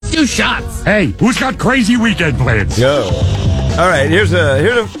2 shots. Hey, who's got crazy weekend plans? Go. All right, here's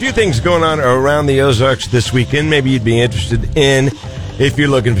a few things going on around the Ozarks this weekend. Maybe you'd be interested in if you're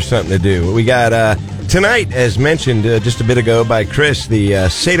looking for something to do. We got tonight, as mentioned just a bit ago by Chris, the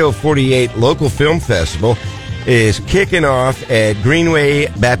Sato 48 Local Film Festival is kicking off at Greenway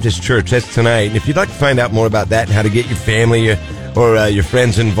Baptist Church. That's tonight. And if you'd like to find out more about that and how to get your family or your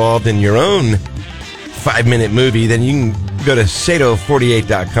friends involved in your own 5-minute movie, then you can go to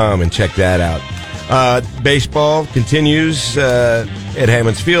Sato48.com and check that out. Baseball continues at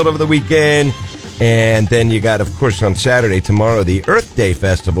Hammons Field over the weekend. And then you got, of course, on Saturday, tomorrow, the Earth Day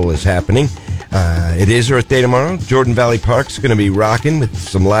Festival is happening. It is Earth Day tomorrow. Jordan Valley Park's going to be rocking with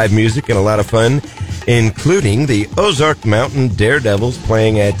some live music and a lot of fun, including the Ozark Mountain Daredevils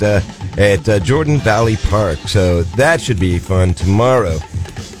playing at Jordan Valley Park. So that should be fun tomorrow.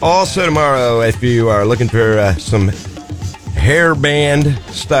 Also tomorrow, if you are looking for some hair band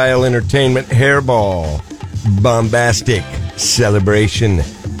style entertainment, Hairball, bombastic celebration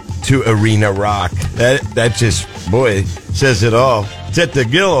to arena rock. That just, boy, says it all. It's at the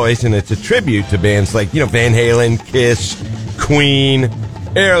Gilloys, and it's a tribute to bands like, Van Halen, Kiss, Queen,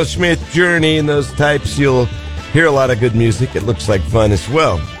 Aerosmith, Journey, and those types. You'll hear a lot of good music. It looks like fun as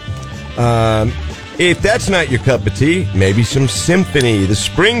well. If that's not your cup of tea, maybe some symphony. The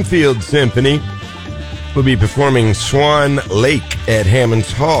Springfield Symphony will be performing Swan Lake at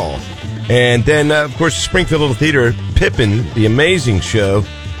Hammons Hall. And then, of course, Springfield Little Theater, Pippin, the amazing show,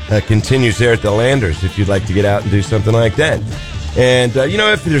 continues there at the Landers if you'd like to get out and do something like that. And,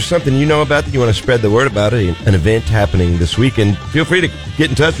 if there's something you know about that you want to spread the word about, an event happening this weekend, feel free to get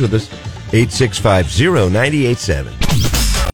in touch with us, 865-0987.